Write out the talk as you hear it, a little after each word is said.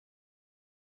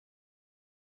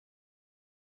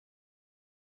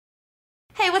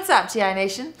Hey, what's up, GI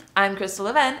Nation? I'm Crystal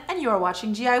Leven, and you're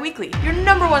watching GI Weekly, your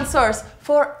 #1 source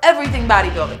for everything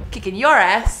bodybuilding, kicking your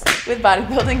ass with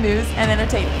bodybuilding news and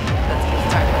entertainment. Let's get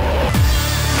started.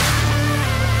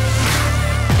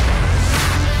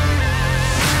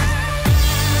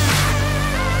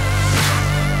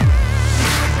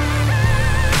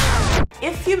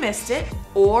 If you missed it,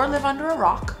 or live under a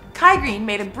rock, Kai Greene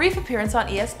made a brief appearance on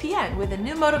ESPN with a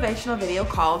new motivational video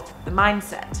called The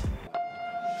Mindset.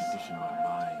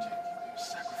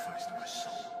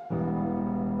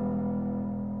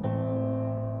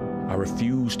 I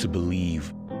refuse to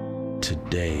believe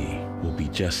today will be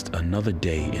just another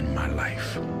day in my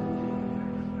life.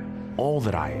 All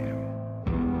that I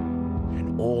am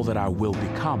and all that I will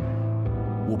become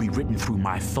will be written through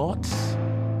my thoughts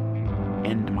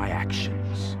and my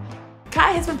actions.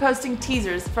 Kai has been posting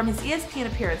teasers from his ESPN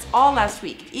appearance all last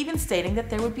week, even stating that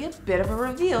there would be a bit of a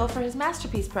reveal for his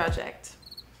masterpiece project.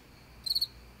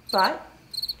 But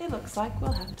it looks like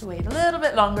we'll have to wait a little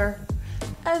bit longer.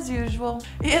 As usual,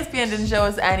 ESPN didn't show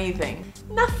us anything.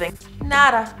 Nothing.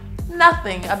 Nada.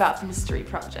 Nothing about the mystery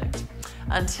project.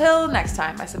 Until next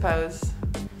time, I suppose.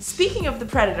 Speaking of the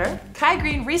Predator, Kai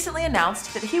Greene recently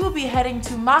announced that he will be heading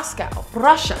to Moscow,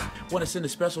 Russia. I want to send a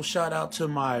special shout out to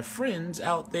my friends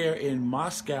out there in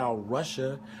Moscow,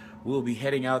 Russia. We'll be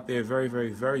heading out there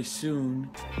very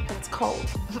soon. But it's cold.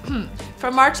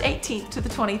 From March 18th to the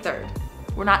 23rd.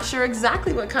 We're not sure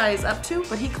exactly what Kai is up to,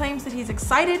 but he claims that he's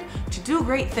excited to do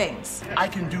great things. I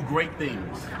can do great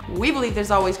things. We believe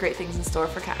there's always great things in store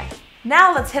for Kai.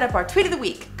 Now let's hit up our tweet of the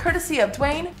week, courtesy of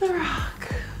Dwayne "The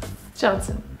Rock"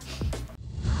 Johnson.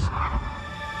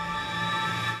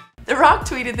 The Rock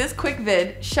tweeted this quick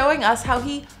vid showing us how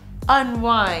he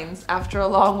unwinds after a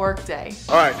long work day.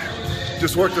 All right,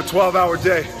 just worked a 12-hour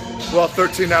day. Well,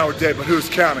 13-hour day, but who's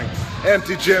counting?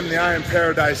 Empty gym, the Iron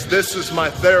Paradise. This is my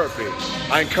therapy.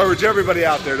 I encourage everybody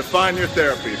out there to find your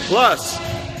therapy. Plus,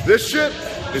 this shit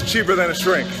is cheaper than a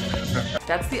shrink.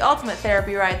 That's the ultimate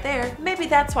therapy right there. Maybe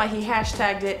that's why he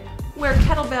hashtagged it, "Where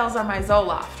kettlebells are my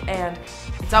Zoloft," and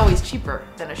it's always cheaper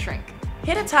than a shrink.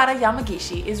 Hidetada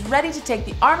Yamagishi is ready to take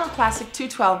the Arnold Classic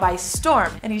 212 by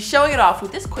storm, and he's showing it off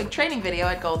with this quick training video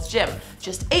at Gold's Gym,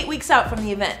 just 8 weeks out from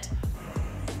the event.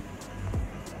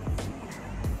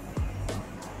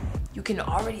 You can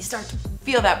already start to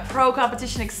feel that pro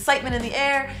competition excitement in the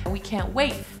air, and we can't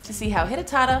wait to see how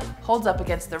Hidetada holds up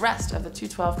against the rest of the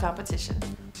 212 competition.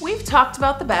 We've talked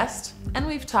about the best, and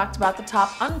we've talked about the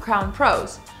top uncrowned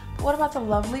pros, but what about the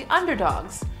lovely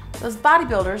underdogs? Those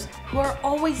bodybuilders who are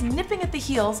always nipping at the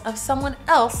heels of someone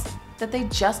else that they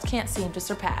just can't seem to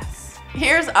surpass.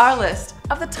 Here's our list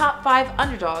of the top 5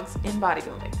 underdogs in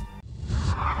bodybuilding.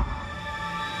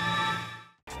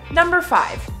 Number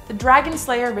 5, the Dragon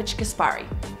Slayer Rich Gaspari.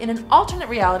 In an alternate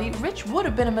reality, Rich would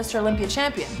have been a Mr. Olympia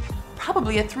champion,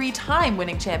 probably a 3-time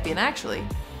winning champion actually.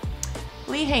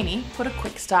 Lee Haney put a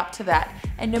quick stop to that,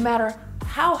 and no matter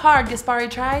how hard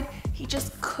Gaspari tried, he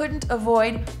just couldn't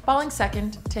avoid falling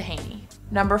second to Haney.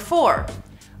 Number 4,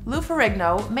 Lou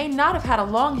Ferrigno may not have had a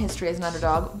long history as an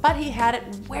underdog, but he had it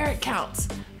where it counts.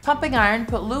 Pumping Iron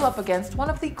put Lou up against one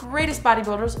of the greatest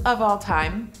bodybuilders of all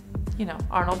time,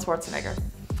 Arnold Schwarzenegger.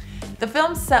 The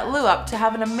film set Lou up to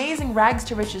have an amazing rags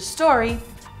to riches story.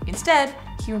 Instead,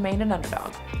 he remained an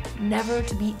underdog, never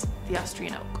to beat the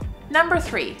Austrian Oak. Number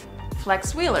 3,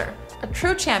 Flex Wheeler, a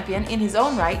true champion in his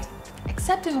own right,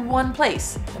 except in one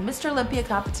place, the Mr. Olympia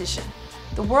competition.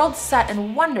 The world sat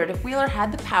and wondered if Wheeler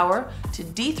had the power to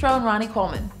dethrone Ronnie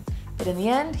Coleman, but in the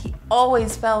end, he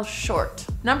always fell short.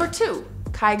 Number 2,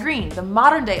 Kai Greene, the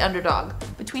modern-day underdog.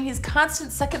 Between his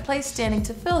constant second-place standing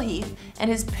to Phil Heath and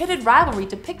his pitted rivalry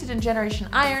depicted in Generation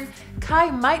Iron,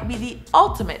 Kai might be the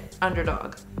ultimate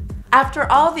underdog.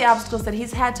 After all of the obstacles that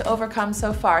he's had to overcome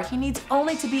so far, he needs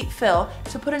only to beat Phil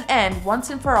to put an end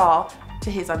once and for all to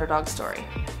his underdog story.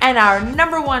 And our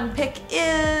number 1 pick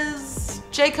is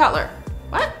Jay Cutler.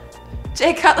 What?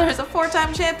 Jay Cutler is a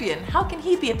 4-time champion. How can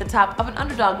he be at the top of an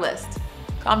underdog list?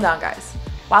 Calm down, guys.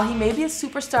 While he may be a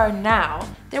superstar now,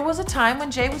 there was a time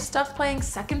when Jay was stuck playing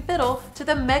second fiddle to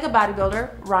the mega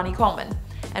bodybuilder Ronnie Coleman.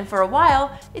 And for a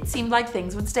while, it seemed like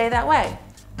things would stay that way.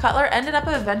 Cutler ended up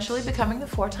eventually becoming the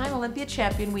 4-time Olympia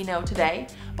champion we know today,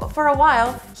 but for a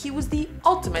while, he was the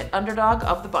ultimate underdog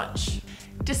of the bunch.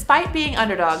 Despite being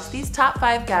underdogs, these top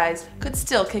 5 guys could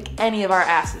still kick any of our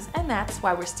asses, and that's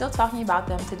why we're still talking about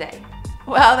them today.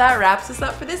 Well, that wraps us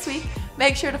up for this week.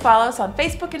 Make sure to follow us on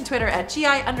Facebook and Twitter at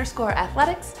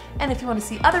GI_athletics, and if you want to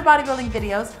see other bodybuilding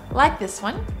videos like this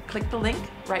one, click the link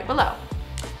right below.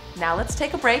 Now let's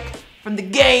take a break from the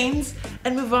gains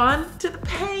and move on to the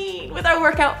pain with our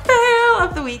workout fail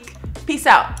of the week. Peace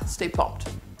out. Stay pumped.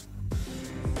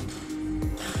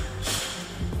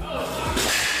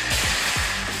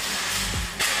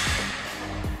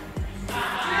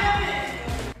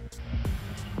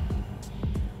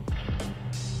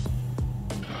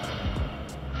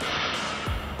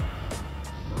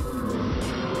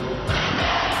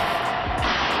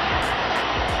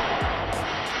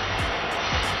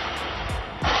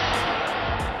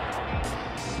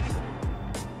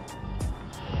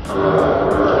 life.